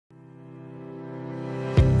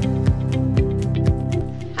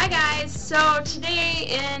So today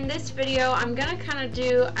in this video I'm gonna kind of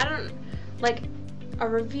do a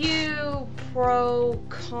review, pro,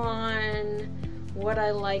 con, what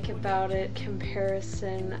I like about it,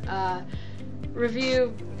 comparison,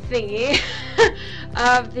 review thingy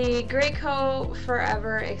of the Graco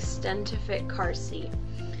Forever Extend2fit car seat.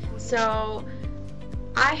 So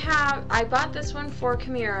I bought this one for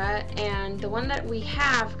Kamira, and the one that we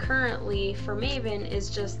have currently for Maven is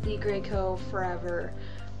just the Graco Forever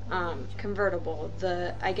convertible.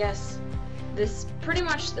 I guess this pretty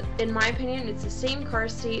much, in my opinion, it's the same car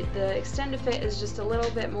seat. The Extend2fit is just a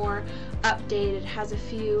little bit more updated, has a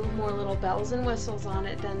few more little bells and whistles on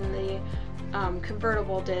it than the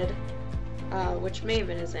convertible did, which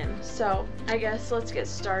Maven is in. So I guess let's get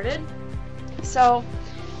started. So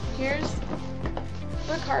here's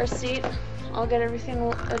the car seat. I'll get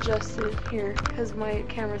everything adjusted here because my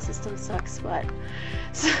camera system sucks, but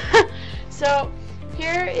so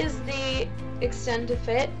here is the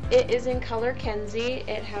Extend2fit. It is in color Kenzie.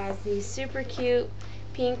 It has these super cute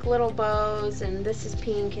pink little bows, and this is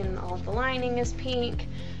pink and all the lining is pink.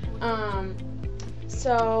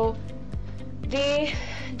 So the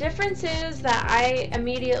difference is that I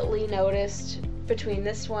immediately noticed between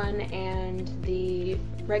this one and the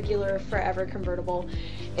regular Forever convertible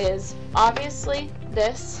is obviously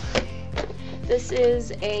this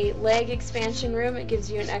is a leg expansion room. It gives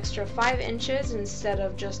you an extra 5 inches instead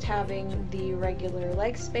of just having the regular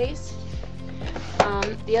leg space.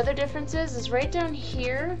 The other difference is right down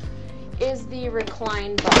here is the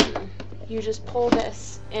recline button. You just pull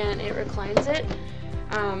this and it reclines it.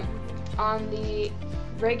 On the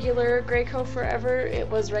regular Graco Forever, it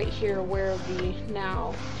was right here where the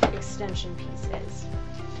now extension piece is.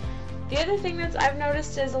 The other thing that I've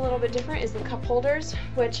noticed is a little bit different is the cup holders,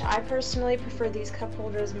 which I personally prefer these cup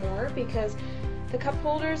holders more because the cup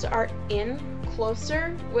holders are in closer,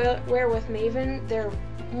 where with Maven they're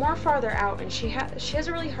more farther out, and she has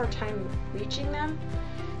a really hard time reaching them.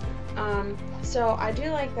 So I do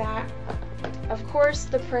like that. Of course,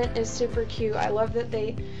 the print is super cute. I love that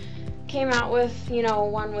they came out with, you know,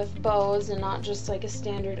 one with bows and not just like a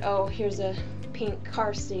standard, oh, here's a pink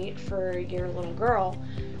car seat for your little girl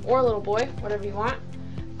or little boy, whatever you want.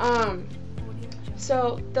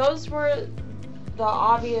 So those were the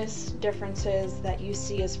obvious differences that you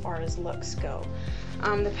see as far as looks go.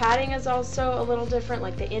 The padding is also a little different,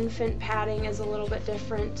 like the infant padding is a little bit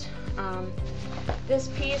different. This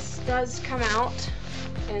piece does come out,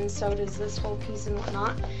 and so does this whole piece and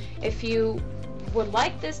whatnot. If you would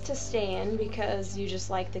like this to stay in because you just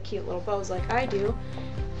like the cute little bows like I do,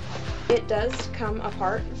 it does come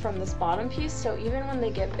apart from this bottom piece, so even when they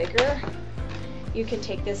get bigger, you can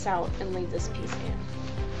take this out and leave this piece in.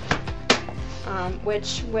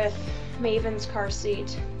 Which with Maven's car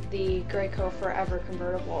seat, the Graco Forever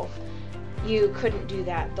convertible, you couldn't do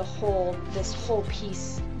that. This whole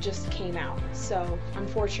piece just came out. So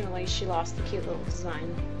unfortunately, she lost the cute little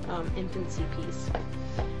design infancy piece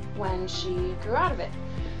when she grew out of it.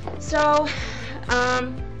 So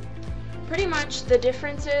pretty much the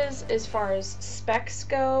differences as far as specs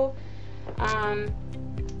go,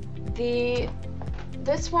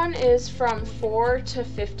 this one is from 4 to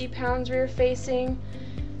 50 pounds rear facing.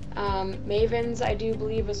 Maven's, I do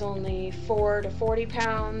believe, is only 4 to 40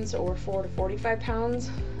 pounds or 4 to 45 pounds.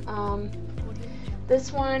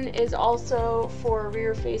 This one is also for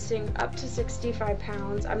rear facing up to 65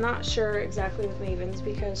 pounds. I'm not sure exactly with Maven's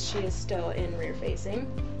because she is still in rear facing.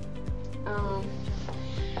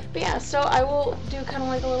 But yeah, so I will do kind of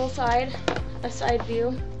like a side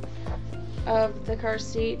view of the car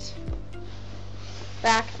seat.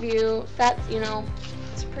 Back view, that, you know,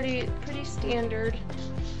 it's pretty standard.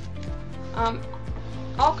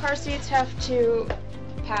 All car seats have to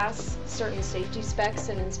pass certain safety specs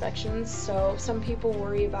and inspections, so some people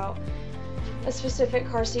worry about a specific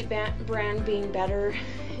car seat brand being better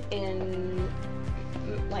in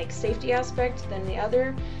like safety aspect than the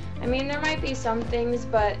other. I mean, there might be some things,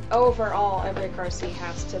 but overall every car seat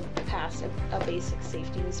has to pass a basic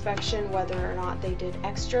safety inspection. Whether or not they did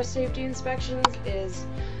extra safety inspections is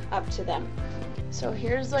up to them. So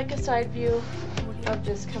here's like a side view of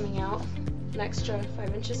this coming out. An extra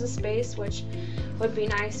 5 inches of space, which would be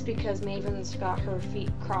nice because Maven's got her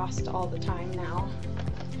feet crossed all the time now,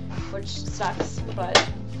 which sucks, but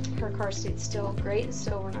her car seat's still great,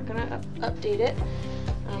 so we're not gonna update it.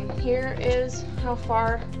 Here is how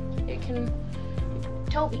far it can.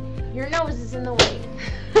 Toby, your nose is in the way.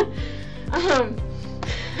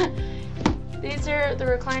 These are the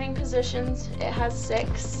reclining positions. It has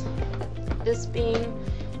 6. This being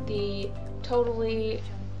the totally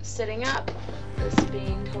sitting up, this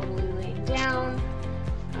being totally laying down.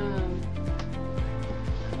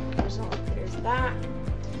 So there's that.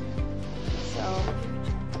 So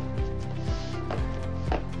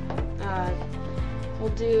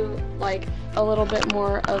we'll do like a little bit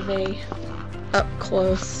more of a up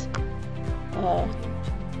close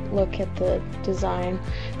look at the design.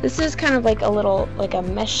 This is kind of like a little, like a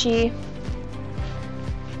meshy,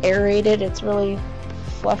 aerated. It's really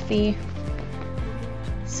fluffy.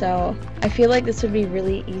 So I feel like this would be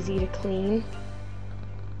really easy to clean.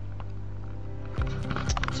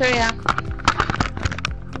 So yeah,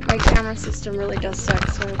 my camera system really does suck,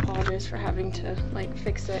 so I apologize for having to like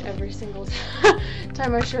fix it every single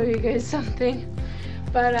time I show you guys something.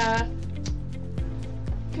 But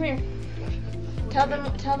come here. Tell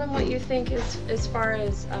them what you think as far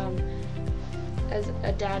as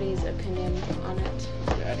a daddy's opinion on it.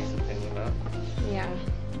 Daddy's opinion, huh? Yeah.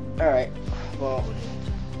 All right. Well,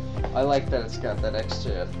 I like that it's got that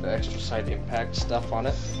extra side impact stuff on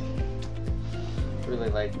it. Really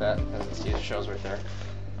like that. As you can see, it shows right there.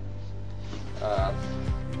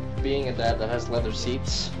 Being a dad that has leather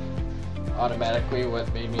seats, automatically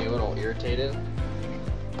what made me a little irritated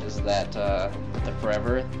is that the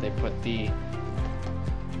Forever, they put the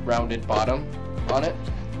rounded bottom on it,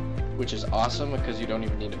 which is awesome because you don't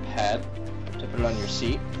even need a pad to put it on your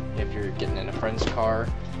seat if you're getting in a friend's car,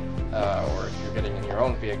 or if you're getting in your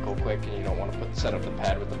own vehicle quick and you don't want to set up the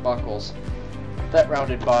pad with the buckles. That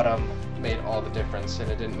rounded bottom made all the difference, and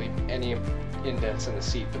it didn't leave any indents in the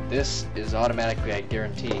seat. But this is automatically, I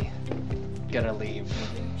guarantee, gonna leave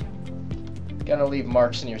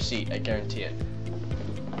marks in your seat. I guarantee it.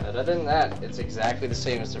 But other than that, it's exactly the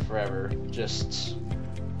same as the Forever, just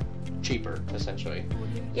cheaper, essentially.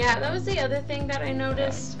 Yeah, that was the other thing that I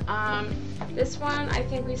noticed. This one, I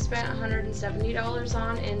think we spent $170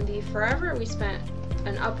 on. In the Forever, we spent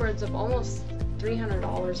an upwards of almost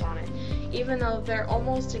 $300 on it, even though they're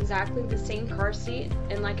almost exactly the same car seat.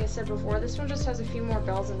 And like I said before, this one just has a few more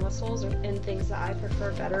bells and whistles and things that I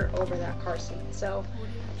prefer better over that car seat. So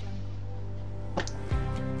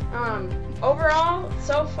overall,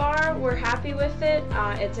 so far, we're happy with it.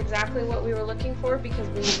 It's exactly what we were looking for because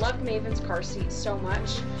we love Maven's car seat so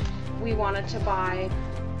much. We wanted to buy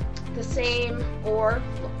the same, or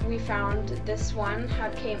we found this one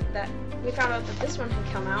we found out that this one had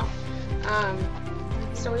come out.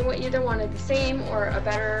 So we either wanted the same or a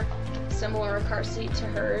better, similar car seat to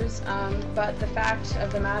hers. But the fact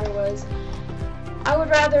of the matter was, I would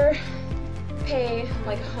rather pay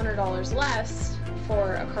like $100 less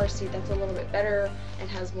for a car seat that's a little bit better and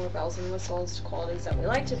has more bells and whistles, qualities that we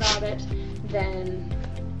liked about it, than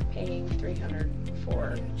paying $300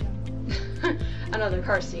 for another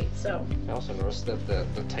car seat. So I also noticed that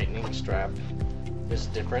the tightening strap is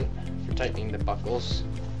different for tightening the buckles.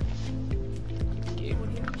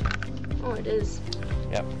 oh, it is.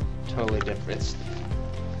 Yep, totally different.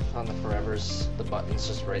 On the Forevers, the button's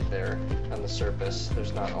just right there on the surface.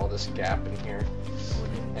 There's not all this gap in here.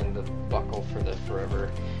 And the buckle for the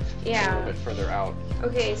Forever is a little bit further out.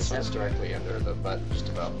 Okay, so it's directly under the butt, just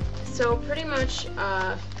about. So pretty much,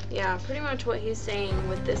 pretty much what he's saying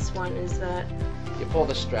with this one is that you pull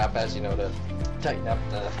the strap, as you know, to tighten up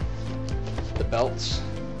the belts,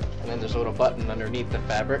 and then there's a little button underneath the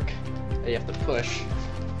fabric that you have to push.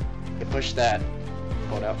 You push that,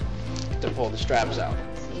 pull it up to pull the straps out,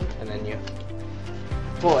 and then you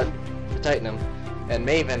pull it to tighten them. And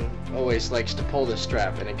Maven always likes to pull this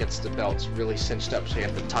strap, and it gets the belts really cinched up, so you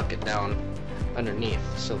have to tuck it down underneath.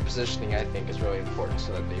 So the positioning, I think, is really important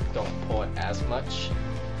so that they don't pull it as much.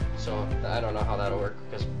 So I don't know how that'll work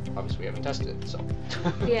because obviously we haven't tested it. So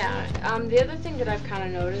yeah. The other thing that I've kind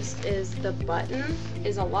of noticed is the button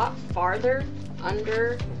is a lot farther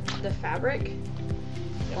under the fabric.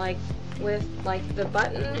 Like the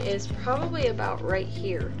button is probably about right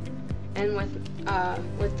here, and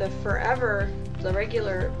with the Forever, the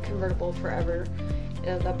regular convertible Forever,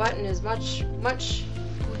 the button is very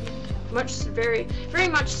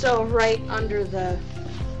much so right under the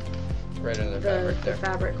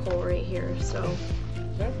fabric hole right here. So,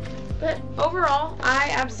 but overall, I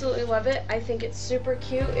absolutely love it. I think it's super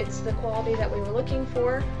cute. It's the quality that we were looking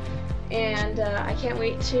for, and I can't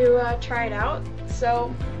wait to try it out.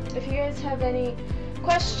 So, if you guys have any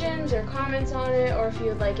questions or comments on it, or if you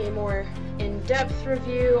would like a more in-depth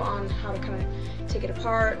review on how to kind of take it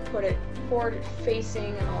apart, put it forward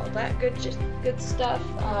facing and all of that good stuff,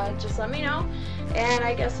 just let me know, and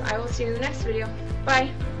I guess I will see you in the next video.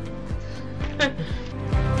 Bye.